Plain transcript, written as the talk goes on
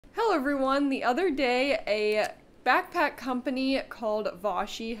Hello everyone! The other day, a backpack company called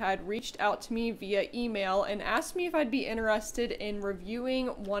Vaschy had reached out to me via email and asked me if I'd be interested in reviewing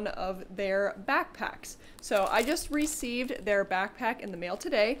one of their backpacks. So I just received their backpack in the mail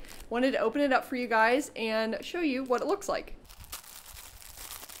today. Wanted to open it up for you guys and show you what it looks like.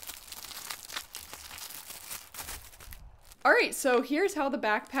 Alright, so here's how the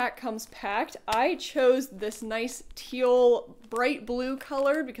backpack comes packed. I chose this nice teal bright blue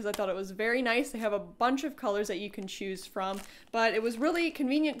color because I thought it was very nice. They have a bunch of colors that you can choose from, but it was really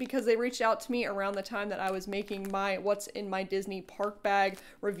convenient because they reached out to me around the time that I was making my What's in My Disney Park Bag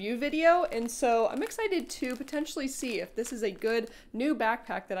review video, and so I'm excited to potentially see if this is a good new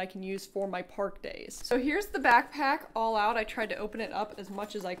backpack that I can use for my park days. So here's the backpack all out. I tried to open it up as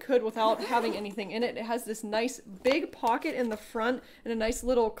much as I could without having anything in it. It has this nice big pocket in the front and a nice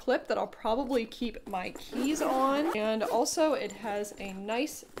little clip that I'll probably keep my keys on, and also it has a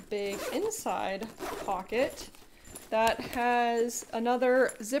nice big inside pocket that has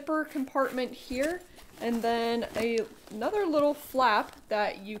another zipper compartment here, and then another little flap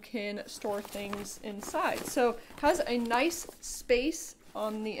that you can store things inside. So it has a nice space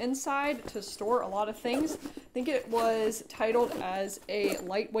on the inside to store a lot of things. I think it was titled as a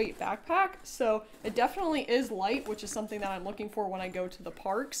lightweight backpack, so it definitely is light, which is something that I'm looking for when I go to the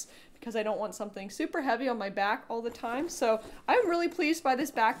parks, because I don't want something super heavy on my back all the time. So I'm really pleased by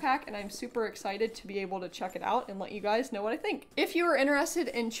this backpack, and I'm super excited to be able to check it out and let you guys know what I think. If you are interested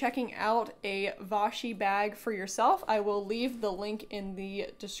in checking out a Vaschy bag for yourself, I will leave the link in the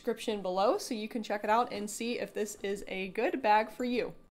description below so you can check it out and see if this is a good bag for you.